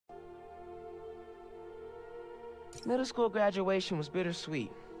Middle school graduation was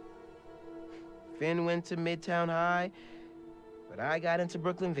bittersweet. Finn went to Midtown High, but I got into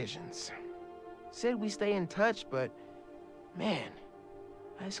Brooklyn Visions. Said we stay in touch, but man,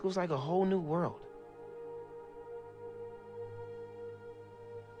 high school's like a whole new world.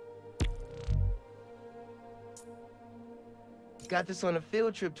 Got this on a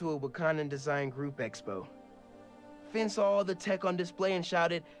field trip to a Wakandan Design Group Expo. Finn saw all the tech on display and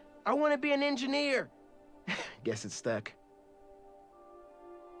shouted, "I want to be an engineer!" Guess it stuck.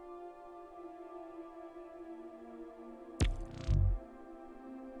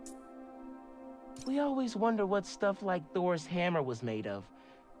 We always wonder what stuff like Thor's hammer was made of,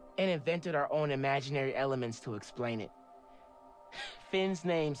 and invented our own imaginary elements to explain it. Finn's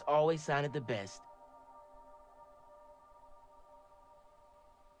names always sounded the best.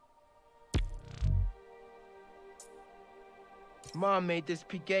 Mom made this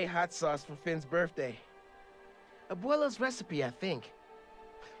piqué hot sauce for Finn's birthday. Abuela's recipe, I think.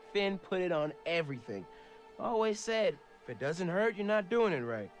 Finn put it on everything. Always said, if it doesn't hurt, you're not doing it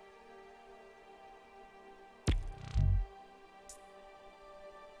right.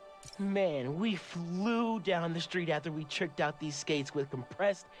 Man, we flew down the street after we tricked out these skates with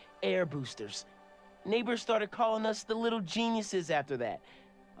compressed air boosters. Neighbors started calling us the little geniuses after that.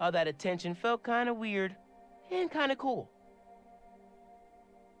 All that attention felt kind of weird and kind of cool.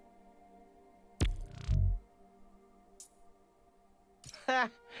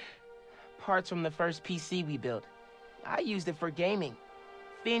 Parts from the first PC we built. I used it for gaming.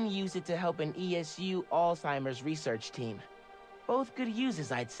 Finn used it to help an ESU Alzheimer's research team. Both good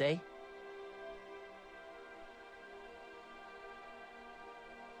uses, I'd say.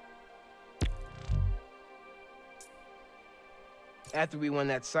 After we won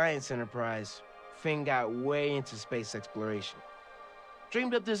that science enterprise, Finn got way into space exploration.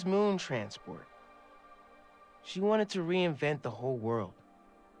 Dreamed up this moon transport. She wanted to reinvent the whole world.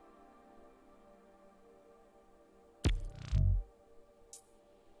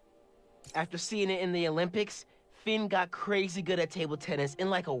 After seeing it in the Olympics, Finn got crazy good at table tennis in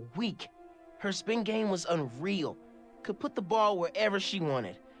like a week. Her spin game was unreal. Could put the ball wherever she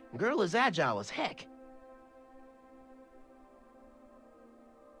wanted. Girl is agile as heck.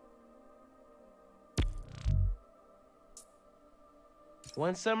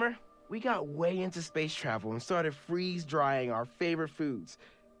 One summer, we got way into space travel and started freeze-drying our favorite foods.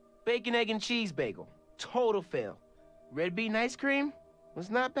 Bacon, egg, and cheese bagel. Total fail. Red bean ice cream was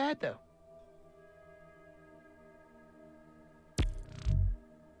not bad, though.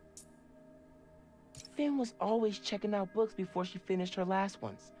 Finn was always checking out books before she finished her last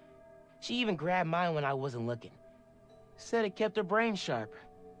ones. She even grabbed mine when I wasn't looking. Said it kept her brain sharp.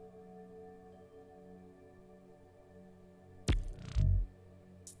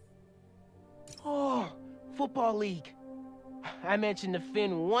 Oh, football league. I mentioned to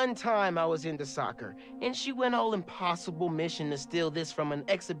Finn one time I was into soccer, and she went all impossible mission to steal this from an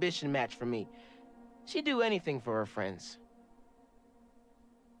exhibition match for me. She'd do anything for her friends.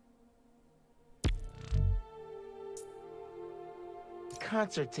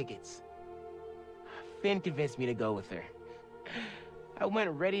 Concert tickets. Finn convinced me to go with her. I went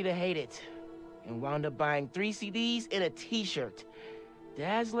ready to hate it, and wound up buying 3 CDs and a t-shirt.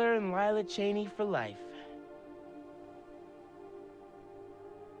 Dazzler and Lila Cheney for life.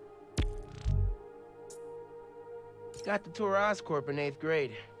 Got to tour Oscorp in 8th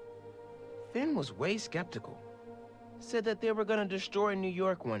grade. Finn was way skeptical. Said that they were gonna destroy New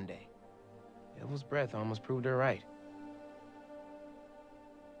York one day. Devil's breath almost proved her right.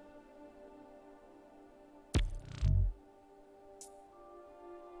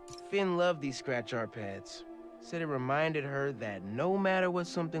 Finn loved these scratch art pads. Said it reminded her that no matter what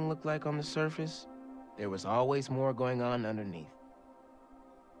something looked like on the surface, there was always more going on underneath.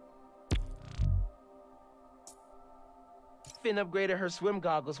 Finn upgraded her swim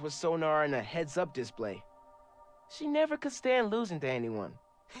goggles with sonar and a heads-up display. She never could stand losing to anyone,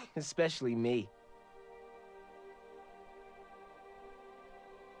 especially me.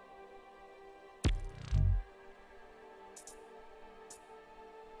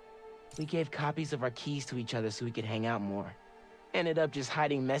 We gave copies of our keys to each other so we could hang out more. Ended up just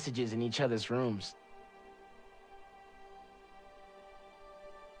hiding messages in each other's rooms.